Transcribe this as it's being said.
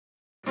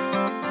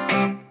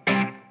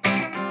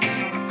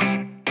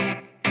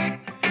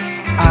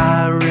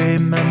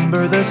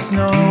remember the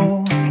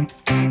snow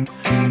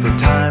from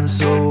time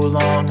so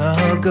long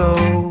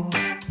ago,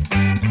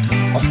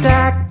 all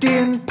stacked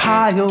in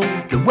piles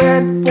that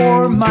went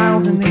for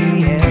miles in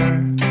the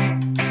air.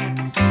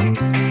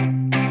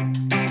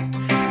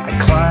 I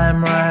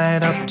climb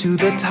right up to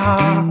the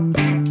top,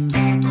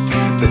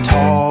 the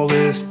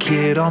tallest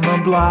kid on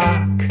the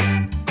block.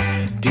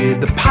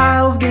 Did the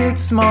piles get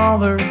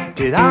smaller?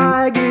 Did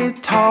I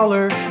get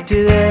taller?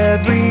 Did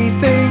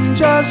everything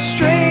just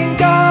shrink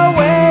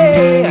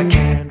away? I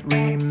can't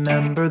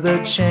remember the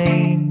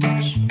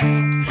change,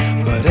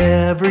 but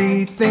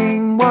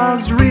everything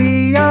was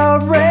rearranged.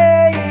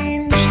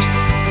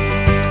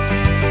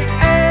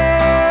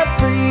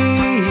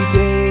 Every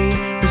day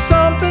there's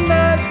something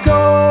that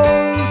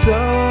goes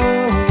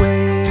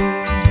away.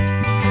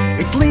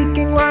 It's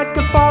leaking like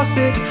a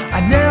faucet. I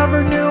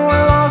never knew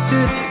I lost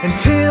it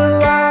until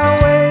I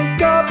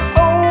wake up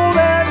old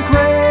and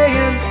gray.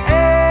 And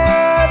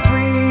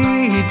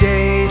every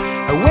day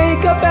I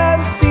wake up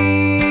and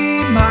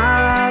see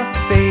my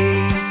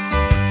face.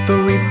 The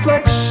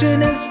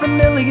reflection is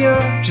familiar,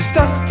 just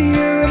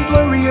dustier and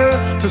blurrier,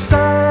 till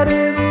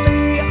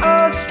suddenly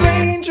a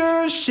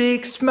stranger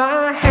shakes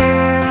my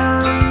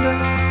hand.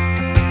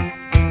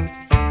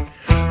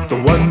 The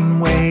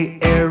one-way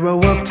arrow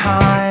of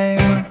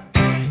time,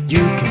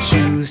 you can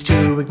choose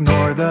to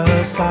ignore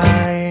the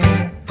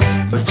sign,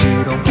 but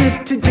you don't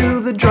get to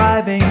do the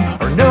driving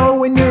or know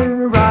when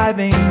you're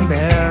arriving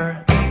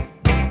there.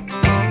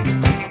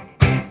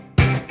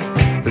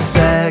 The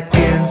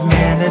seconds,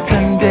 minutes,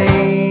 and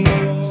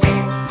days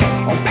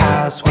all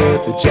pass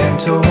with a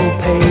gentle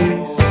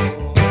pace,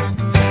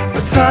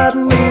 but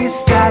suddenly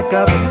stack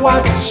up,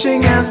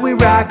 watching as we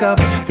rack up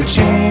the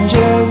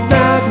changes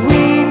that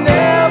we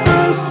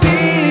never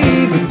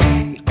see. But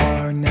we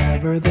are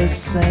never the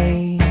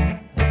same.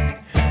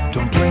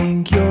 Don't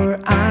blink your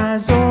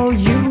eyes or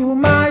you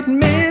might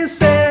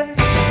miss it.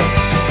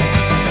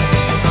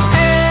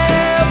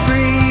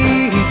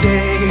 Every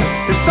day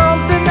there's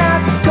something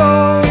that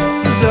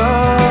goes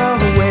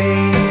away.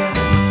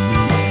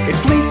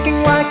 It's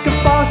leaking like a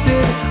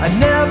faucet. I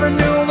never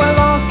knew I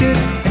lost it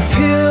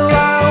until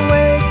I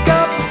wake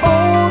up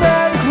old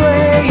and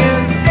gray.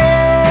 And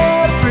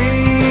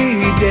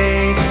every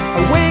day I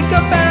wake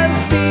up and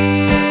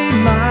see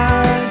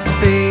my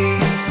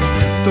face.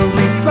 The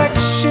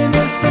reflection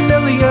is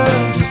familiar,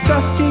 just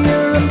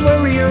dustier and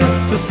blurrier,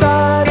 till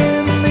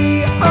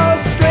suddenly a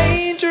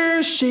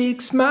stranger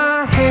shakes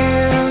my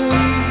hand.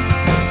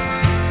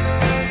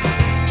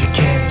 You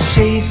can't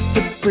chase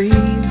the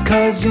breeze,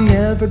 'cause you're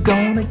never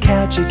gonna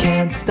catch it.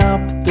 Can't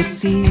stop the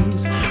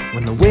seas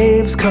when the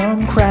waves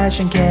come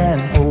crashing.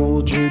 Can't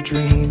hold your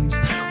dreams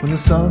when the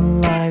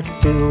sunlight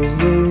fills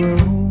the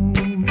room.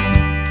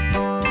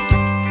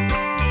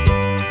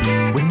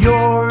 When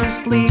you're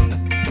asleep,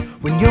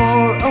 when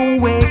you're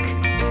awake,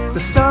 the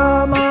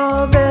sum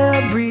of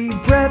every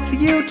breath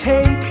you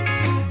take,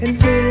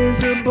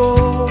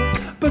 invisible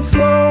but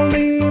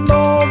slowly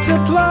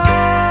multiply.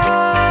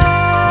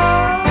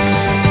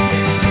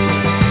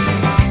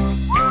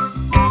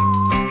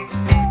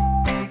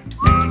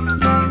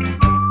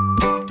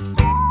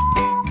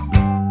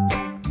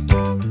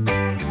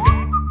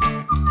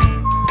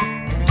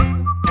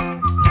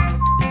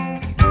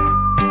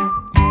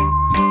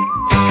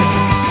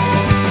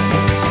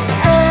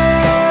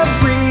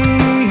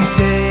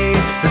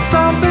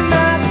 Something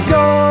that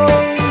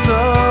goes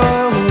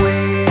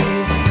away.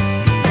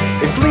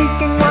 It's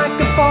leaking like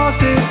a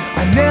faucet.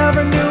 I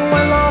never knew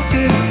I lost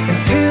it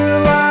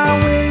until I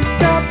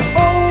wake up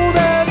old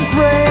and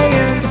gray.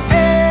 And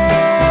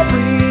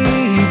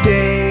every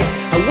day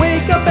I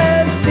wake up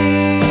and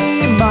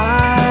see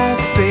my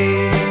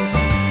face.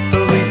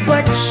 The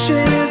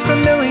reflection is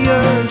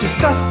familiar, just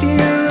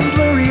dustier and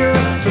blurrier,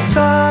 till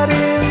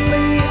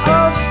suddenly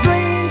a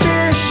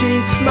stranger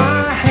shakes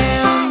my hand.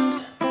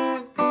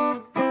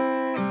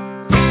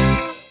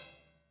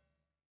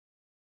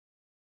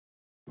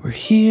 We're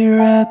here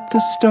at the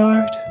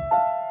start,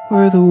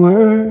 where the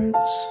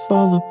words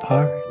fall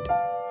apart,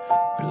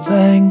 where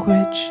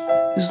language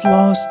is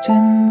lost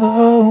in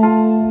the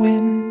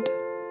wind.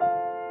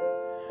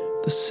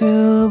 The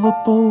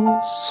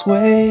syllables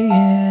sway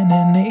in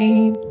an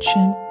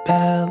ancient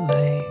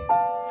ballet,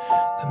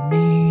 the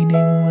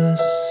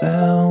meaningless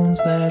sounds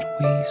that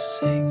we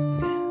sing.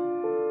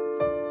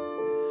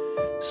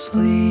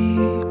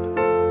 Sleep,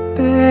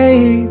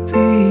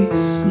 baby,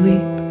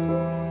 sleep.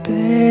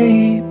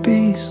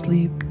 Baby,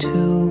 sleep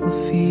till the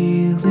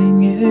feeling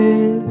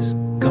is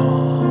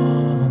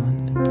gone.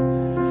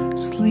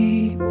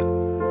 Sleep,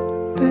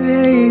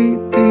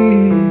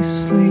 baby,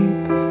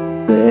 sleep.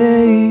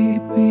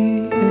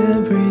 Baby,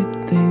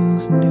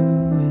 everything's new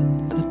in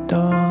the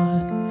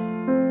dawn.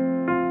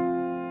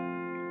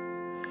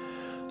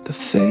 The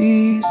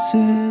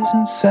faces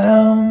and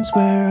sounds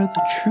where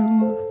the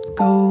truth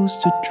goes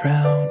to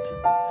drown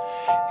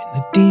in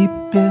the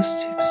deepest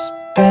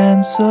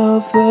expanse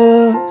of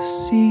the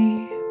sea.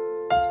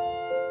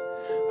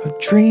 Our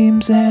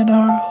dreams and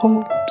our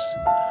hopes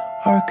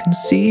are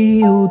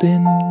concealed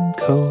in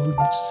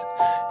codes,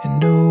 and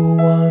no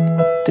one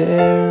would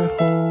dare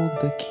hold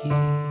the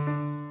key.